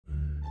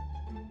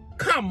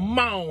Come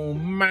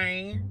on,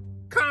 man.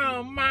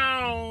 Come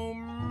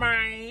on,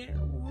 man.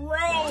 Roll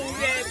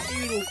that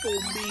beautiful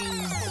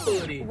bean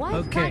footage. Wife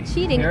Okay, caught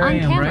cheating here on I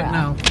am camera. right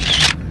now.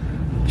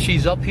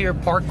 She's up here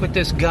parked with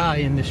this guy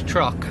in this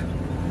truck.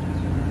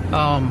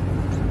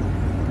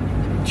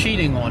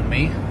 Cheating on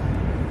me.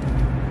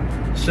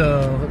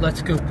 So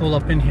let's go pull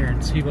up in here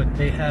and see what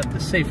they have to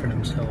say for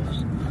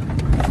themselves.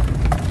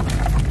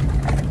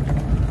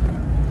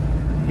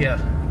 Yeah,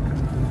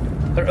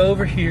 they're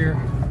over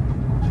here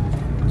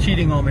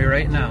cheating on me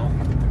right now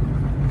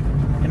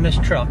in this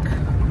truck.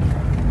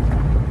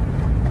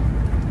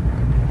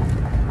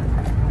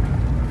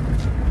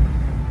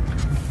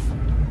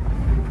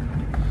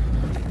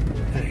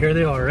 And here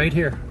they are right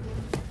here.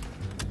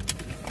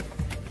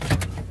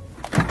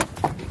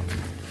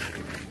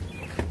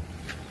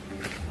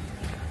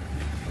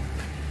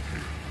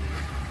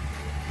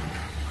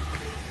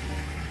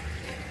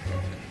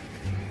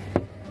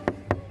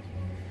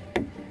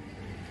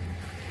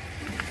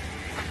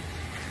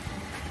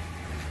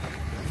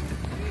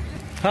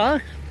 Huh?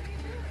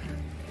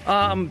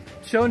 I'm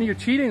showing you're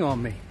cheating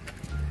on me.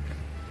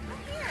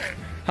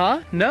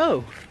 Huh?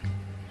 No.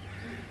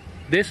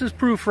 This is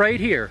proof right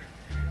here.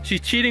 She's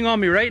cheating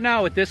on me right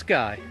now with this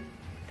guy.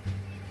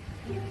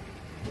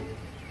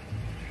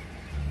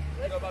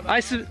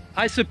 I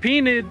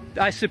subpoenaed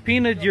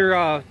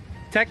your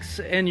texts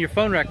and your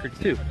phone records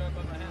too.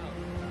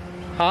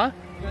 Huh?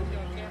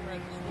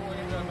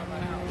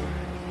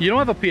 You don't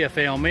have a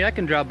PFA on me. I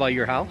can drive by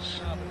your house.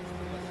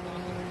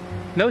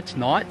 No, it's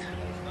not.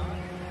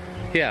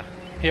 Yeah,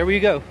 here we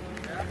go.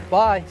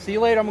 Bye. See you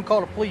later. I'm gonna call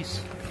the police.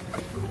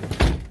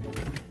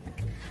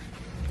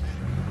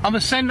 I'm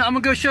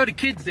gonna go show the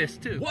kids this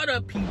too. What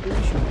up, people?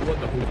 It's your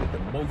brother host with the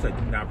most. I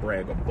do not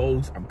brag or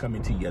boast. I'm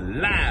coming to you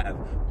live,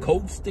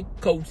 coast to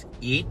coast.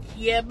 It's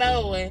your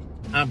boy.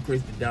 I'm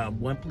Chris the Don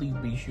One. Please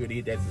be sure to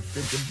hit that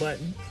subscription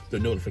button, the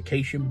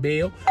notification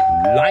bell,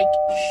 like,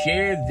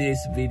 share this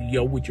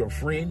video with your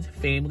friends,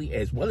 family,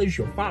 as well as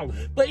your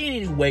followers. But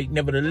anyway,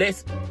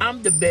 nevertheless,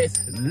 I'm the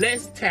best.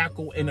 Let's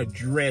tackle and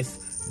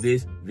address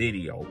this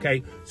video,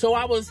 okay? So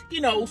I was,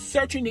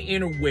 searching the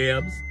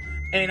interwebs,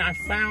 and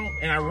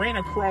I ran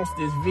across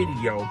this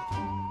video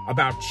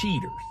about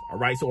cheaters, all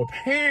right? So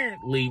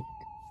apparently,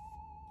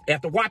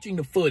 after watching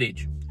the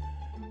footage,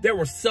 there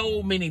were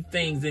so many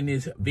things in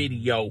this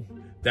video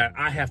that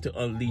I have to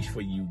unleash for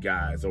you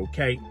guys,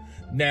 okay?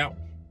 Now,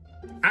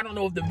 I don't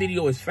know if the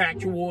video is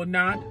factual or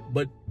not,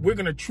 but we're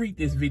gonna treat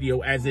this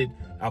video as a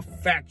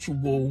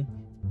factual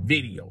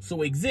video.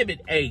 So Exhibit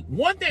A,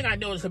 one thing I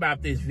noticed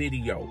about this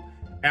video,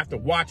 after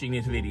watching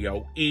this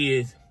video,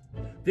 is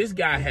this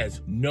guy has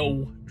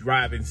no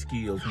driving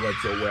skills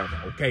whatsoever,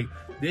 okay?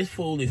 This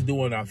fool is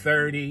doing a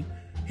 30.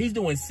 He's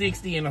doing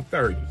 60 and a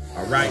 30,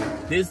 all right?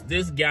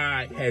 This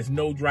guy has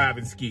no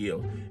driving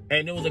skill.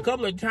 And there was a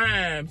couple of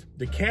times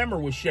the camera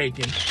was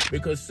shaking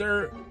because,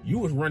 sir, you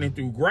was running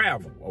through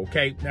gravel,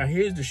 okay? Now,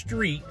 here's the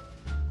street.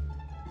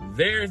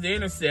 There's the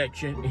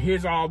intersection.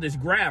 Here's all this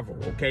gravel,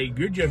 okay?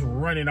 You're just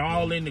running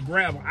all in the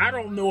gravel. I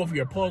don't know if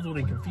you're puzzled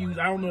and confused.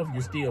 I don't know if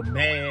you're still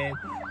mad.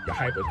 You're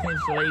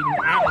hyperventilating.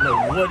 I don't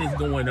know what is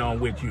going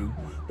on with you.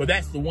 But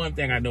that's the one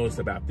thing I noticed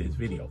about this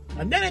video.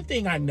 Another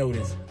thing I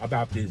noticed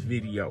about this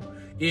video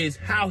is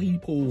how he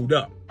pulled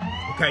up,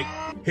 okay?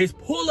 His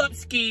pull-up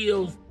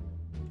skills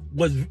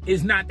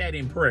is not that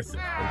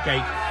impressive,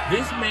 okay?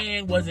 This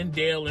man wasn't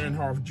Dale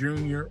Earnhardt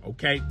Jr.,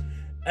 okay?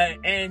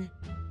 And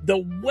the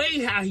way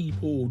how he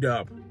pulled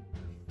up,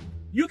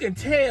 you can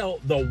tell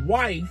the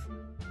wife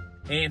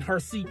and her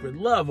secret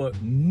lover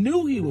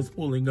knew he was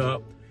pulling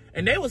up,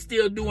 and they were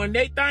still doing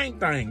their thing.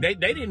 They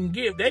didn't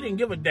give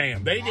a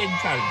damn. They didn't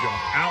try to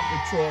jump out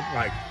the truck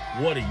like,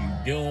 what are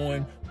you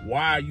doing?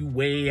 Why are you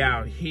way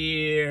out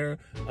here?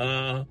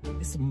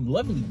 It's some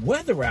lovely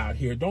weather out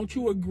here. Don't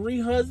you agree,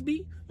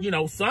 husband?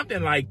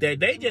 Something like that.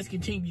 They just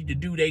continue to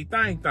do their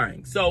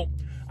thing. So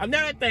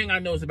another thing I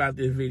noticed about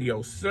this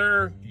video,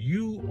 sir,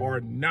 you are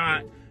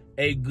not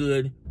a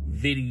good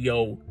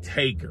video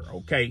taker,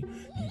 okay?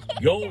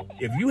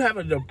 If you have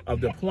a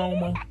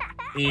diploma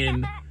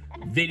in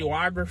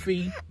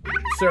videography,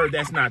 sir,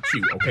 that's not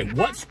you, okay?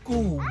 What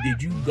school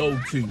did you go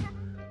to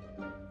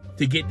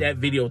get that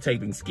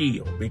videotaping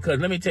skill? Because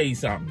let me tell you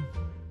something.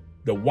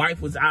 The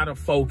wife was out of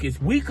focus.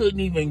 We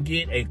couldn't even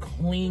get a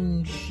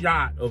clean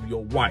shot of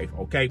your wife,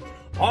 okay?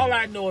 All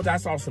I know is I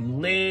saw some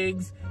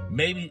legs.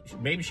 Maybe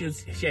she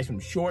had some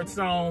shorts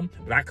on,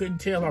 but I couldn't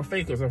tell her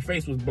face because her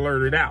face was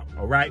blurred out,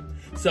 all right?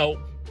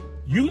 So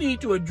you need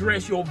to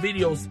address your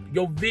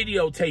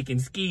video taking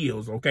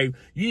skills, okay?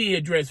 You need to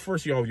address,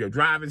 first of all, your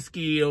driving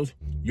skills,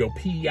 your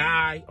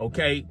PI,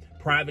 okay?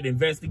 Private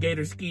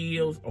investigator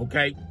skills,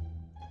 okay?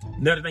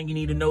 Another thing you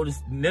need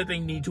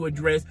to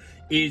address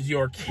is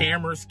your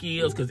camera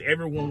skills, because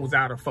everyone was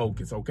out of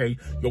focus, okay?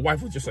 Your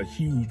wife was just a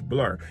huge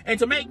blur. And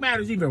to make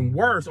matters even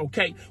worse,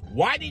 okay,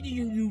 why did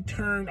you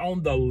turn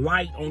on the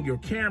light on your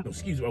camera?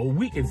 Excuse me,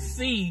 we can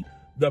see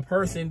the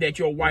person that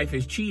your wife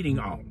is cheating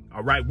on.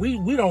 All right, we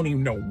don't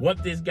even know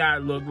what this guy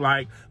looked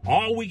like.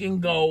 All we can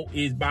go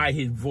is by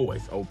his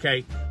voice.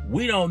 Okay,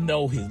 we don't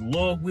know his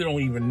look. We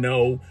don't even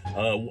know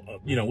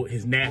you know,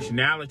 his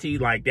nationality.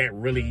 Like, that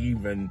really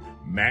even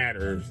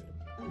matters,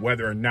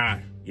 whether or not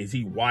is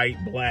he white,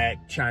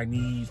 black,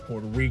 Chinese,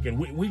 Puerto Rican.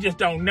 We just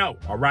don't know.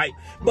 All right,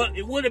 but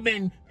it would have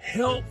been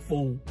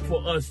helpful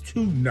for us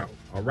to know.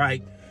 All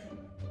right.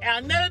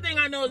 Another thing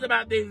I know is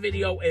about this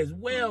video as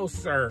well,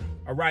 sir.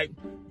 All right,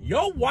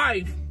 your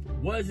wife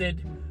wasn't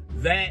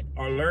that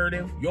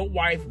alertive. Your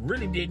wife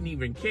really didn't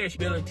even care.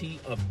 Ability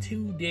of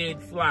 2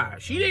 dead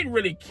flies. She didn't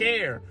really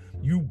care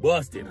you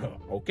busted her,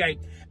 okay?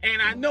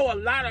 And I know a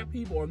lot of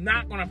people are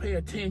not gonna pay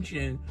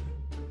attention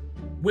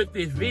with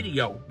this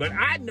video, but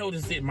I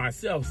noticed it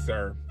myself,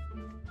 sir.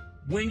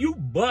 When you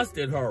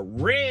busted her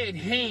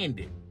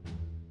red-handed,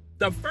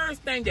 the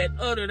first thing that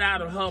uttered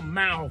out of her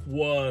mouth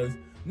was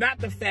not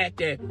the fact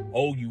that,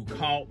 oh, you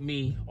caught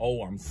me,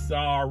 oh, I'm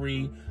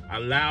sorry,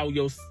 allow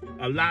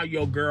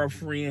your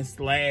girlfriend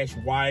slash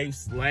wife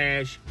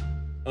slash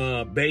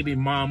baby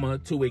mama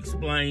to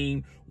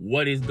explain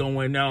what is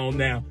going on.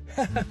 Now,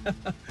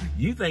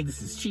 you think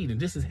this is cheating.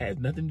 This has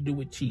nothing to do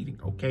with cheating,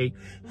 okay?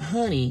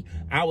 Honey,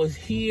 I was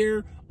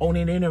here on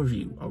an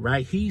interview, all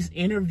right? He's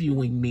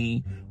interviewing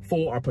me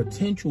for a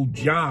potential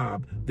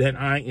job that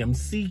I am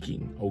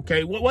seeking,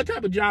 okay? What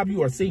type of job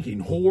you are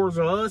seeking? Whores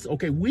or us?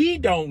 Okay, we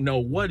don't know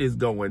what is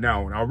going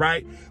on, all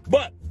right?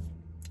 But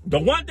the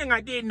one thing I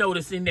did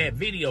notice in that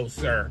video,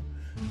 sir,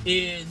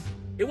 is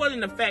it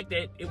wasn't the fact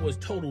that it was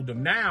total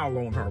denial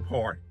on her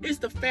part. It's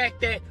the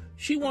fact that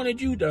she wanted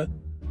you to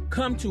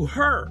come to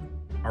her,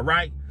 all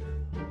right?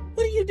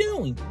 What are you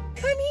doing?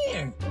 Come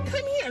here. Come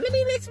here. Let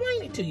me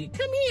explain it to you.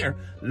 Come here.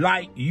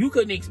 Like, you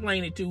couldn't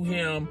explain it to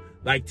him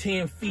like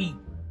 10 feet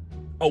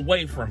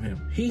away from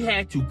him. He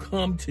had to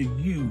come to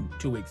you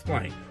to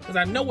explain. Because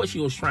I know what she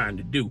was trying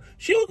to do.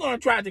 She was going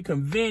to try to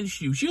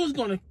convince you. She was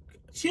going to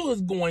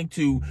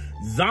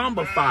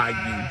zombify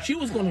you. She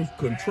was going to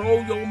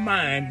control your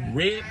mind,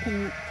 red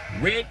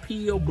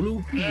pill,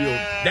 blue pill,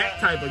 that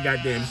type of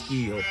goddamn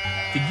skill,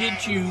 to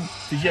get you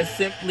to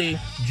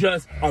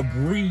just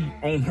agree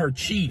on her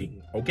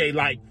cheating. Okay,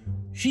 like,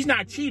 she's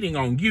not cheating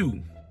on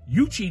you.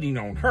 You cheating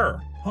on her.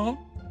 Huh?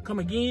 Come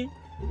again?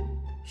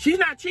 She's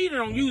not cheating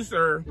on you,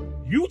 sir.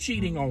 You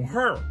cheating on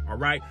her, all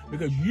right?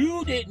 Because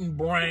you didn't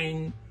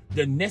bring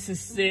the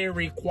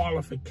necessary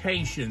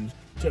qualifications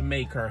to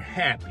make her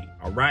happy,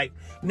 all right?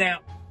 Now,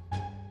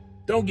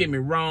 don't get me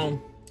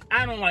wrong.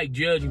 I don't like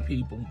judging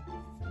people,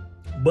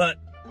 but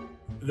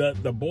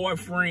the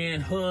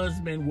boyfriend,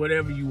 husband,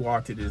 whatever you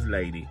are to this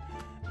lady,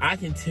 I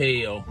can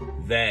tell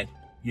that,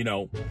 you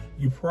know,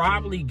 you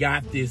probably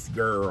got this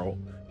girl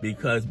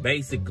because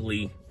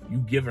basically you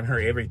giving her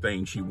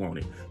everything she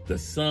wanted. The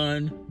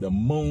sun, the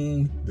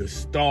moon, the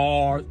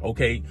stars,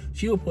 okay?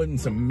 She was putting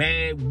some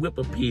mad whip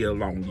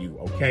appeal on you,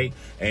 okay?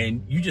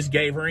 And you just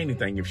gave her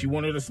anything. If she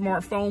wanted a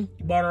smartphone,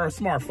 you bought her a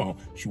smartphone.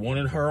 She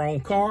wanted her own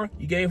car,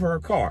 you gave her a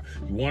car.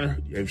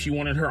 If she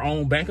wanted her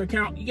own bank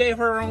account, you gave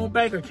her own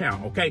bank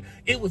account, okay?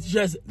 It was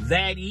just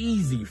that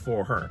easy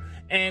for her.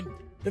 And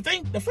the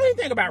funny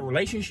thing about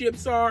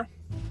relationships are,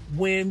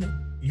 when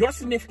your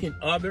significant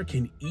other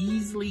can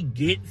easily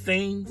get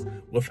things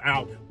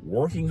without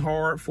working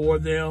hard for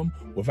them,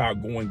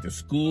 without going to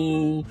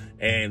school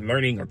and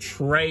learning a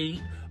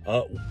trade.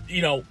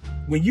 You know,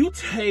 when you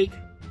take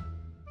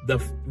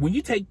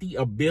the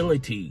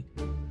ability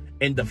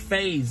and the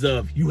phase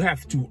of you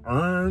have to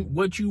earn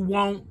what you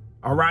want,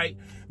 all right,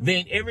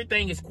 then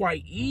everything is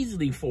quite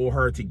easily for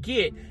her to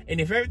get.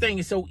 And if everything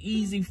is so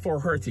easy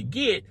for her to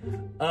get,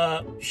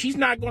 she's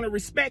not going to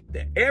respect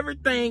that.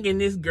 Everything in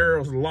this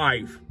girl's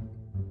life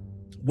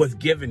was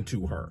given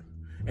to her.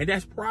 And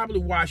that's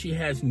probably why she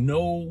has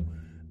no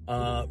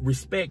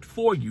respect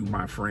for you,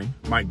 my friend,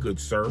 my good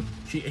sir.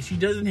 She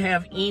doesn't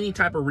have any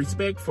type of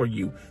respect for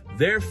you.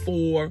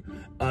 Therefore,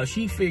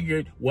 she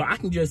figured, well,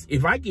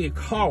 if I get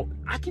caught,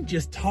 I can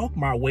just talk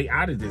my way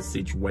out of this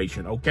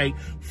situation, okay?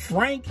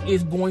 Frank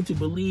is going to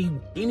believe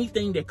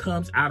anything that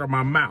comes out of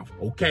my mouth,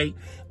 okay?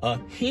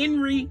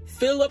 Henry,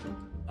 Philip,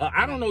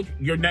 I don't know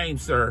your name,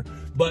 sir,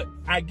 but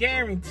I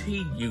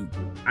guarantee you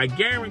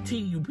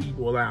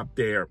people out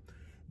there,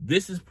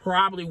 this is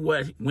probably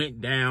what went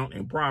down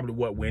and probably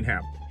what went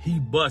happen. He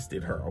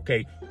busted her,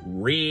 okay?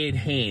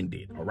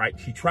 Red-handed, all right?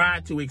 She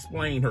tried to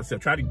explain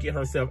herself, tried to get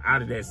herself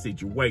out of that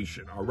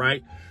situation, all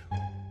right?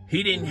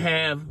 He didn't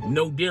have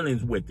no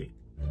dealings with it.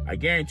 I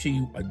guarantee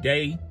you a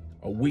day,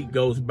 a week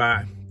goes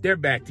by, they're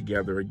back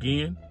together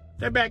again.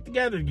 They're back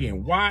together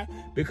again. Why?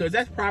 Because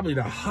that's probably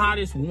the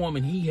hottest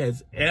woman he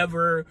has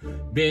ever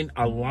been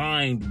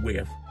aligned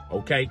with,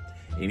 okay?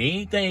 And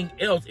anything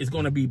else is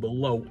going to be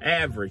below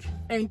average.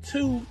 And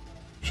two,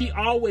 she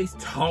always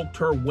talked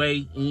her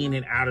way in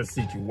and out of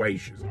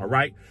situations, all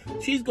right?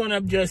 She's going to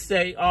just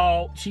say,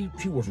 oh, she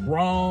was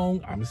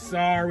wrong. I'm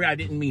sorry. I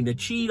didn't mean to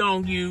cheat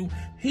on you.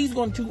 He's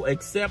going to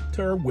accept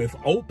her with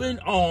open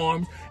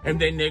arms, and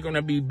then they're going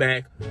to be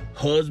back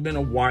husband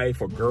or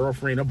wife or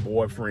girlfriend or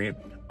boyfriend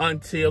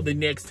until the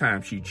next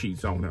time she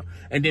cheats on her.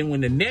 And then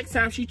when the next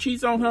time she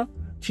cheats on him,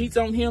 she's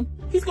gonna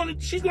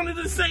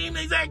do the same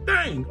exact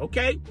thing,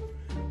 okay?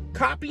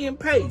 Copy and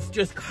paste,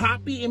 just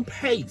copy and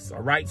paste,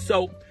 all right?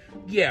 So,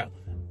 yeah,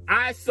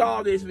 I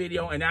saw this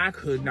video and I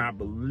could not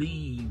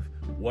believe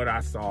what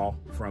I saw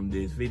from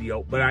this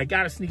video, but I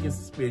got a sneaking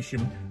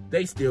suspicion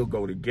they still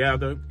go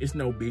together. It's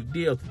no big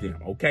deal to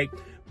them, okay?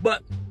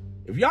 But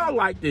if y'all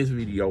like this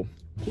video,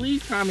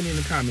 please comment in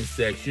the comment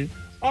section.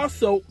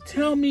 Also,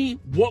 tell me,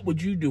 what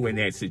would you do in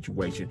that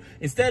situation?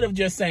 Instead of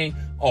just saying,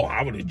 oh,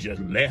 I would have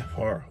just left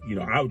her. You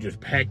know, I would just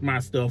pack my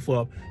stuff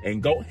up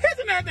and go. Here's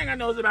another thing I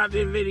noticed about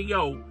this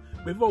video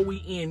before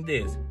we end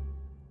this.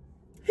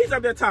 He's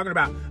up there talking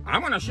about,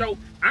 I'm gonna show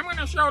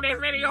this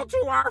video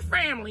to our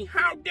family.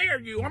 How dare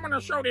you? I'm gonna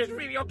show this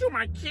video to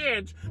my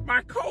kids,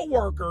 my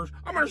co-workers.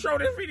 I'm gonna show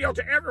this video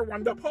to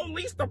everyone, the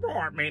police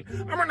department.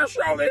 I'm gonna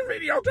show this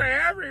video to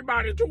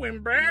everybody to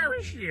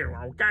embarrass you,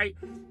 okay?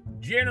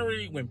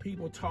 Generally, when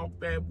people talk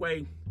that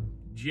way,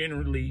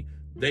 generally,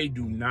 they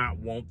do not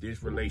want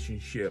this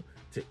relationship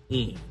to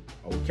end,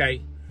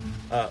 okay?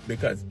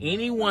 Because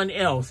anyone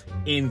else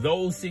in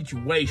those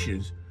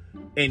situations,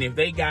 and if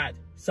they got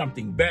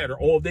something better,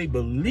 or they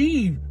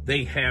believe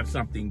they have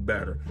something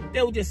better,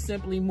 they'll just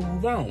simply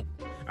move on.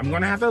 I'm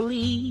gonna have to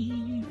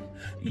leave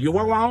you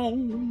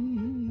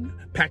alone,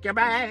 pack your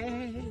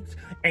bags,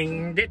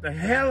 and get the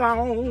hell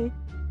on.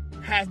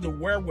 Has the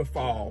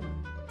wherewithal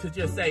to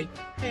just say,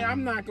 hey,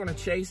 I'm not gonna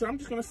chase her, I'm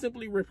just gonna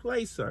simply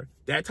replace her.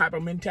 That type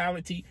of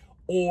mentality,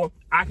 or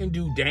I can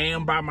do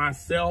damn by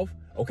myself,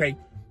 okay?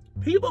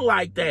 People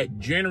like that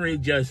generally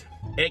just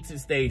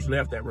exit stage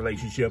left that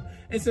relationship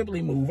and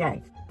simply move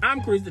on.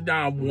 I'm Chris the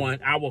Don 1.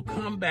 I will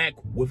come back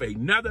with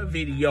another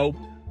video.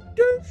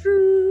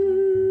 Deuces.